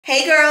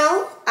Hey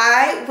girl,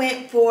 I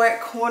went for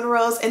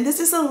cornrows and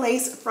this is a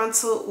lace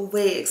frontal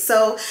wig.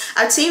 So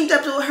I teamed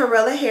up with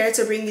Hurela hair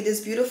to bring you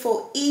this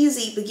beautiful,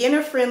 easy,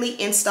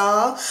 beginner-friendly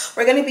install.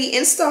 We're going to be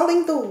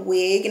installing the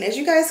wig, and as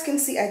you guys can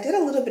see, I did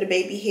a little bit of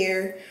baby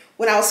hair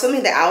when I was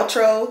filming the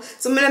outro,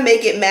 so I'm gonna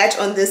make it match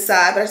on this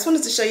side. But I just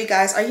wanted to show you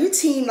guys, are you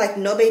team like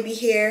no baby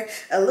hair,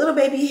 a little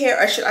baby hair,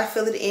 or should I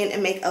fill it in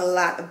and make a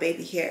lot of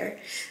baby hair?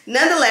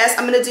 Nonetheless,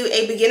 I'm gonna do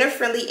a beginner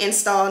friendly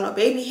install, no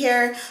baby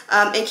hair,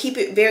 and keep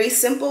it very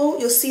simple.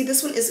 You'll see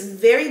this one is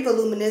very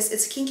voluminous.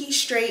 It's kinky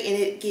straight and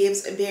it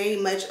gives very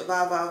much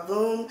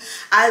va-va-voom.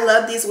 I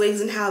love these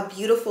wigs and how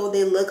beautiful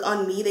they look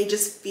on me. They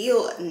just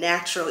feel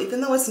natural,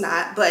 even though it's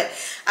not. But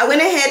I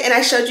went ahead and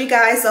I showed you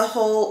guys the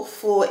whole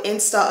full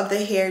install of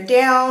the hair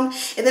down,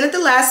 and then at the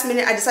last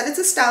minute I decided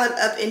to style it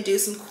up and do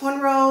some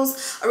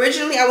cornrows.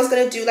 Originally I was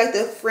going to do like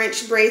the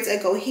French braids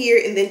that go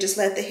here and then just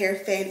let the hair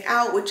fan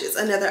out, which is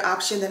another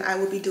option that I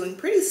will be doing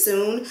pretty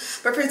soon.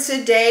 But for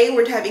today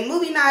we're having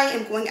movie night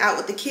and going out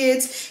with the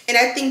kids, and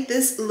I think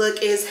this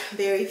look is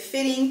very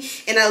fitting,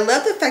 and I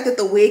love the fact that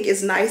the wig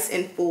is nice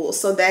and full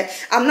so that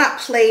I'm not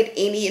played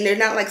any and they're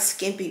not like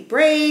skimpy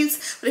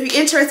braids. But if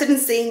you're interested in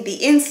seeing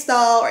the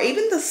install or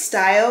even the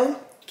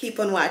style, keep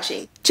on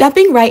watching.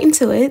 Jumping right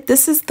into it,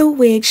 this is the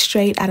wig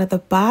straight out of the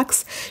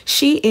box.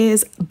 She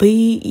is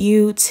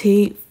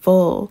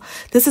beautiful.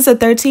 This is a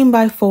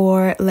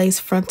 13x4 lace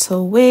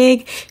frontal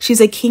wig.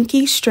 She's a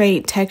kinky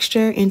straight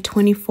texture in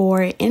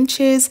 24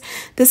 inches.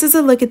 This is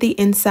a look at the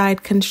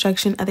inside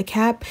construction of the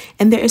cap,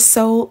 and there is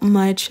so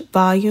much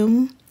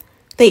volume.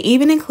 They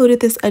even included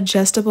this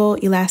adjustable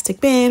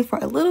elastic band for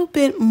a little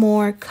bit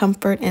more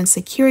comfort and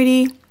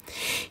security.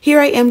 Here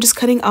I am just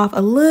cutting off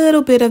a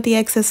little bit of the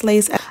excess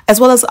lace, as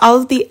well as all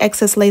of the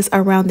excess lace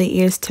around the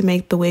ears to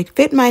make the wig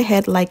fit my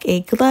head like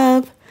a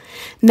glove.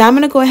 Now I'm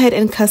going to go ahead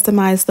and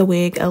customize the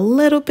wig a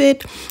little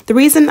bit. The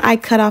reason I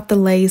cut off the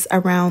lace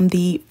around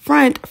the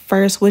front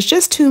first was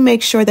just to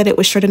make sure that it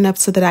was short enough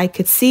so that I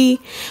could see.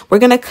 We're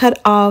going to cut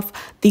off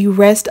the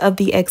rest of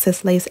the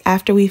excess lace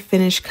after we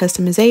finish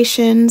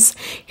customizations.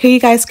 Here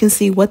you guys can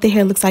see what the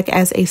hair looks like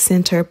as a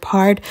center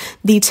part.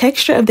 The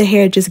texture of the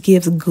hair just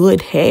gives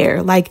good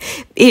hair. Like,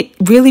 it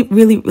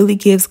really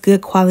gives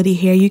good quality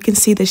hair. You can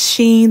see the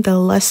sheen, the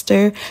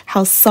luster,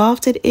 how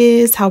soft it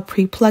is, how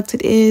pre-plucked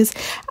it is.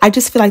 I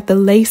just feel like the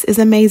lace is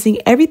amazing.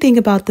 Everything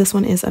about this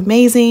one is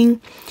amazing.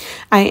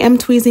 I am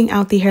tweezing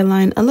out the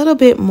hairline a little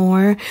bit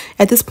more.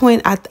 At this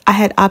point, I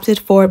had opted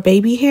for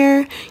baby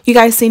hair. You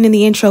guys seen in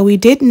the intro, we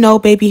did no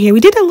baby hair. We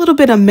did a little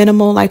bit of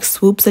minimal like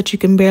swoops that you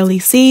can barely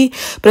see.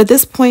 But at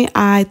this point,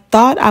 I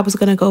thought I was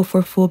going to go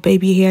for full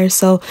baby hair.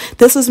 So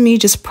this was me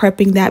just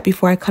prepping that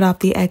before I cut off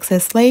the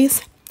excess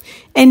lace.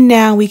 And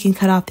now we can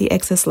cut off the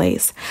excess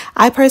lace.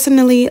 I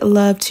personally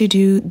love to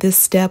do this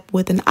step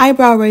with an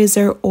eyebrow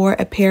razor or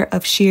a pair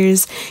of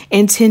shears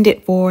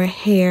intended for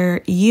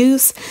hair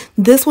use.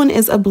 This one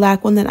is a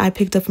black one that I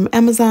picked up from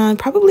Amazon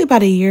probably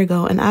about a year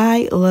ago, and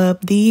I love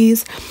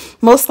these.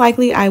 Most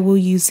likely I will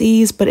use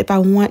these, but if I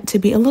want to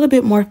be a little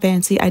bit more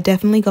fancy, I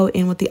definitely go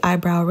in with the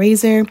eyebrow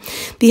razor.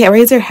 The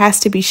razor has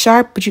to be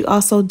sharp, but you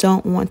also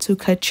don't want to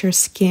cut your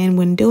skin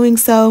when doing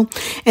so.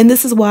 And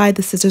this is why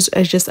the scissors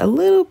are just a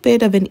little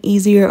bit of an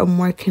easier or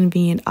more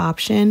convenient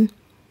option.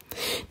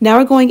 Now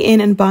we're going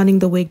in and bonding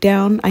the wig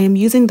down. I am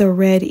using the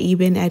red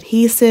Eben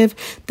adhesive.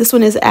 This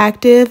one is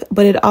active,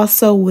 but it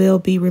also will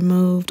be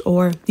removed,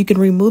 or you can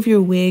remove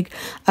your wig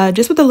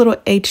just with a little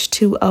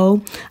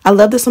H2O. I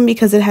love this one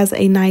because it has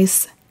a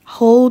nice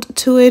hold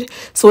to it,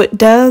 so it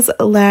does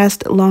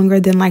last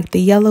longer than like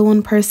the yellow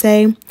one per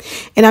se.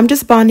 And I'm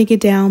just bonding it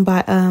down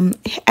by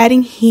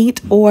adding heat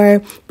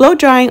or blow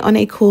drying on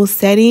a cool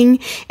setting.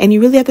 And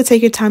you really have to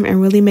take your time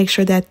and really make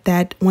sure that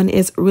that one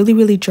is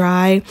really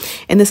dry.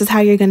 And this is how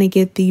you're going to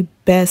get the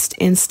best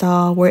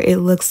install, where it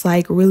looks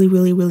like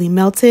really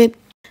melted.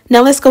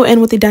 Now let's go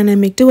in with the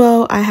dynamic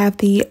duo. I have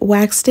the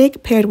wax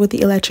stick paired with the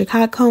electric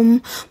hot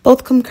comb.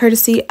 Both come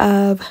courtesy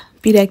of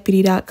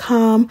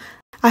bedeckbeauty.com.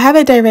 I have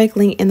a direct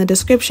link in the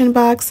description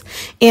box,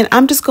 and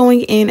I'm just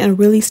going in and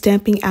really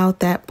stamping out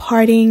that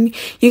parting.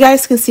 You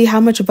guys can see how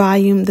much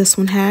volume this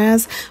one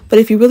has, but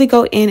if you really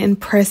go in and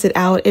press it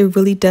out, it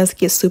really does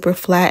get super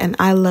flat, and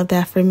I love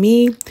that for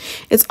me.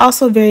 It's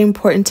also very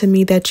important to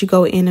me that you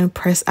go in and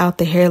press out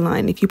the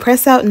hairline. If you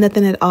press out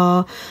nothing at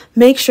all,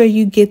 make sure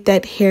you get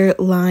that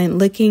hairline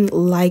looking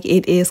like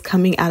it is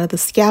coming out of the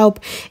scalp,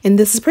 and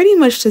this is pretty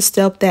much the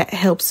step that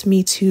helps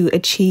me to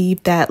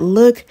achieve that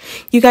look.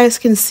 You guys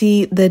can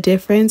see the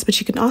difference, but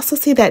you can also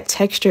see that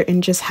texture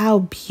and just how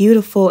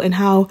beautiful and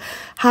how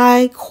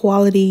high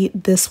quality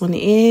this one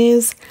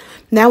is.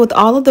 Now with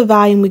all of the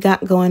volume we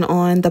got going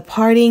on, the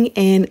parting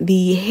and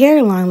the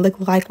hairline look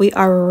like we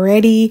are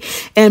ready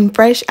and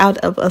fresh out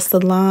of a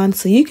salon.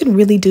 So you can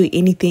really do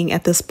anything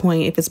at this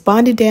point. If it's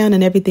bonded down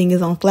and everything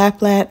is on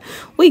flat,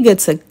 we good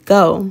to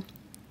go.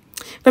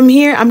 From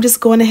here, I'm just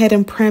going ahead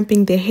and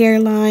primping the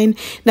hairline.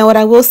 Now, what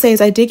I will say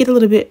is I did get a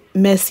little bit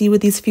messy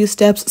with these few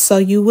steps, so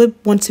you would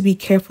want to be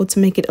careful to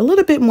make it a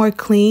little bit more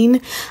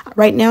clean.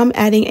 Right now, I'm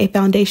adding a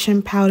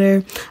foundation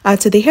powder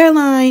to the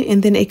hairline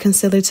and then a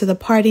concealer to the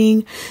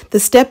parting. The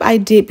step I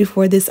did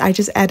before this, I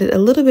just added a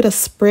little bit of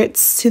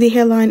spritz to the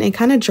hairline and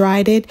kind of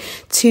dried it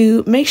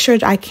to make sure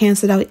that I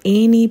canceled out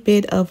any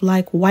bit of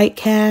like white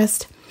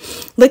cast.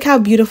 Look how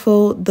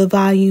beautiful the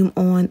volume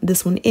on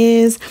this one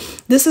is.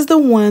 This is the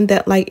one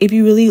that, like, if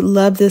you really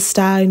love this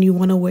style and you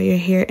want to wear your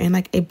hair in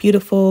like a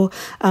beautiful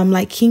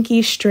like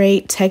kinky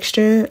straight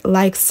texture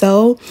like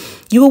so,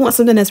 you will want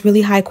something that's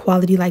really high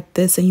quality like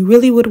this, and you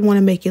really would want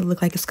to make it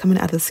look like it's coming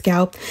out of the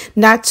scalp,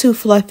 not too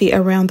fluffy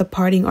around the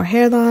parting or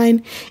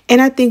hairline. And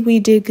I think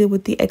we did good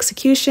with the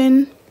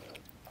execution.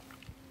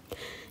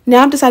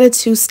 Now I've decided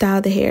to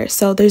style the hair.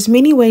 So there's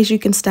many ways you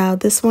can style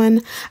this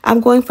one. I'm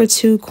going for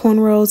 2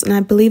 cornrows, and I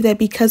believe that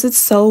because it's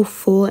so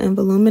full and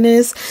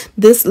voluminous,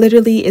 this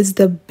literally is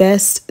the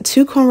best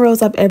 2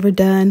 cornrows I've ever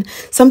done.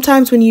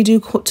 Sometimes when you do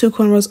 2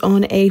 cornrows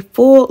on a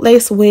full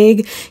lace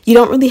wig, you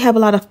don't really have a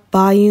lot of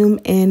volume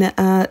and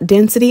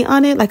density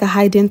on it, like a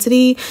high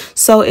density.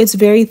 So it's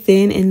very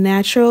thin and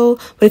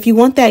natural. But if you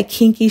want that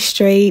kinky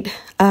straight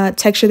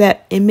texture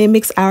that it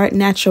mimics our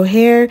natural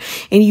hair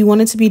and you want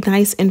it to be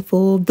nice and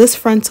full, this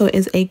frontal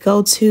is a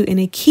go-to and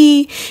a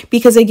key,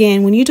 because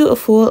again, when you do a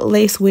full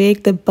lace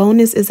wig, the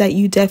bonus is that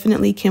you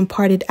definitely can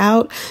part it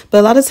out, but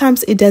a lot of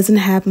times it doesn't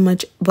have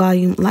much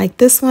volume like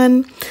this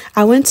one.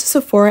 I went to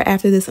Sephora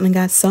after this and I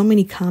got so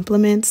many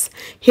compliments.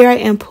 Here I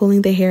am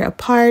pulling the hair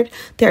apart.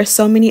 There are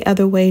so many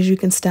other ways you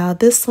can style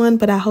this one,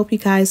 but I hope you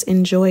guys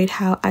enjoyed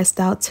how I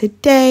styled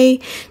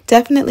today.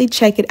 Definitely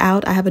check it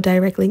out. I have a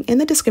direct link in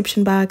the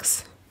description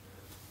box.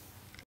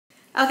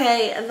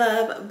 Okay,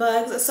 love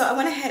bugs. So I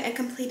went ahead and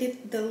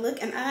completed the look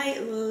and I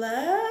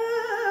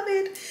love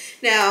it.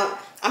 Now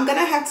I'm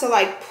gonna have to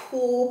like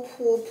pull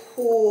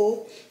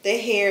the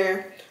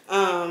hair.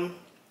 I'm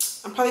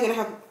probably gonna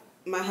have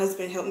my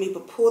husband help me,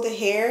 but pull the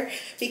hair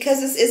because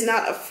this is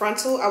not a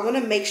frontal. I want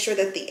to make sure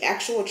that the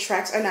actual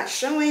tracks are not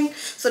showing,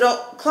 so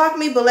don't clock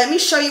me, but let me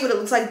show you what it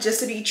looks like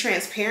just to be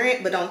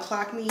transparent, but don't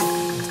clock me.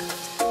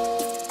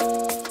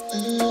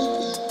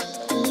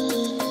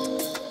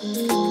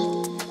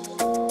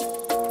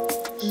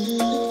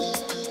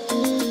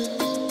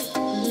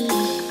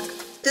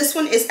 This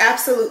one is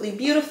absolutely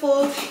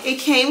beautiful. It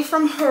came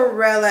from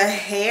Hurela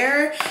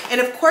hair,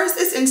 and of course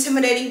it's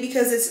intimidating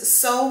because it's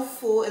so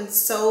full and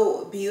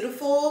so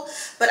beautiful,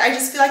 but I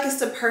just feel like it's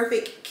the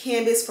perfect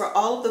canvas for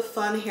all of the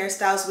fun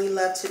hairstyles we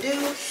love to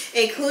do,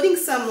 including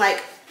some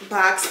like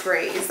box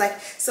braids, like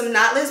some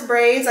knotless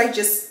braids. I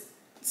just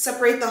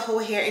separate the whole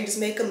hair and just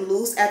make them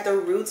loose at the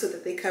root so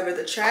that they cover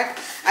the track.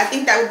 I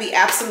think that would be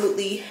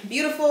absolutely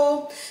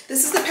beautiful.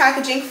 This is the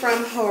packaging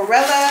from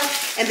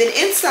Hurela, and then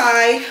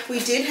inside we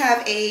did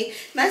have a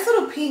nice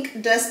little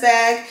pink dust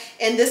bag,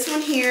 and this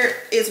one here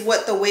is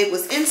what the wig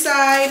was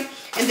inside.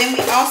 And then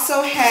we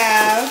also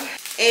have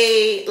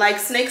a like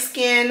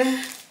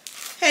snakeskin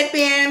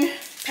headband,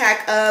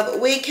 pack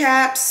of wig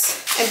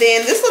caps, and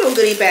then this little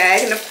goodie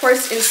bag, and of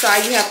course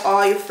inside you have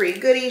all your free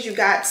goodies. You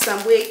got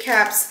some wig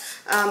caps,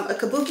 a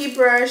kabuki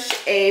brush,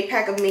 a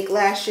pack of mink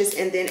lashes,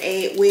 and then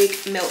a wig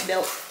melt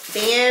belt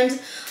band.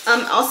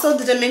 Also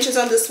the dimensions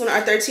on this one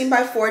are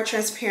 13x4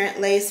 transparent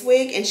lace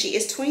wig, and she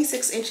is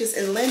 26 inches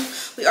in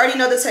length. We already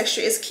know the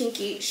texture is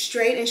kinky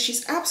straight, and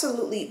she's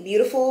absolutely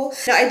beautiful.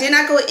 Now I did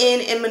not go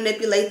in and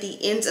manipulate the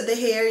ends of the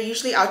hair.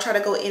 Usually I'll try to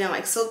go in and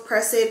like silk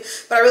press it,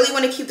 but I really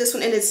want to keep this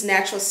one in its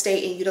natural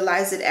state and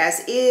utilize it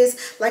as is.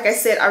 Like I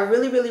said, I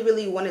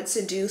really wanted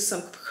to do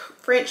some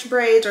French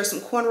braids or some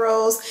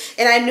cornrows,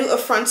 and I knew a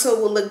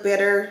frontal would look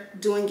better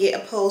doing it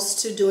opposed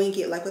to doing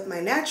it like with my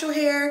natural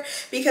hair,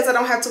 because I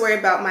don't have to worry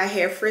about my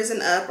hair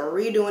frizzing up or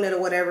redoing it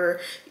or whatever.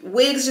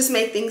 Wigs just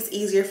make things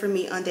easier for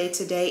me on day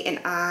to day,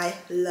 and I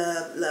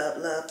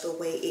love the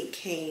way it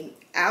came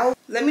out.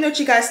 Let me know what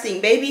you guys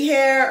think. Baby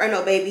hair or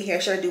no baby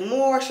hair? Should I do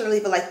more? Should I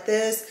leave it like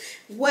this?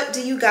 What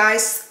do you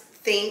guys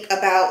think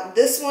about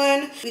this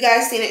one? You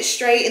guys seen it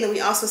straight, and then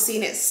we also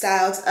seen it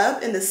styled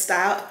up, and the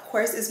style of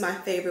course is my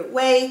favorite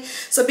way.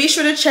 So be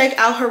sure to check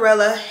out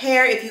Hurela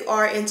hair if you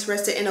are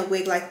interested in a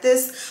wig like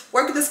this.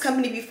 Worked with this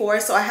company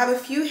before, so I have a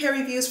few hair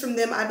reviews from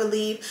them, I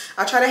believe.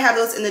 I'll try to have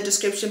those in the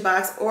description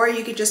box, or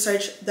you could just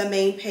search the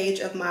main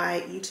page of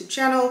my YouTube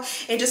channel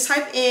and just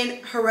type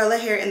in Hurela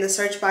hair in the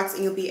search box,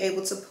 and you'll be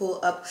able to pull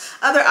up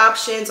other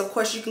options. Of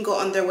course you can go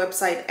on their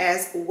website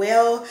as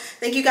well.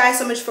 Thank you guys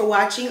so much for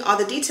watching. All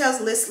the details,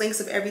 lists, links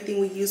of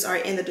everything we use are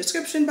in the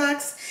description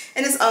box,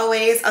 and as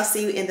always, I'll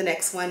see you in the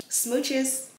next one. Smooches.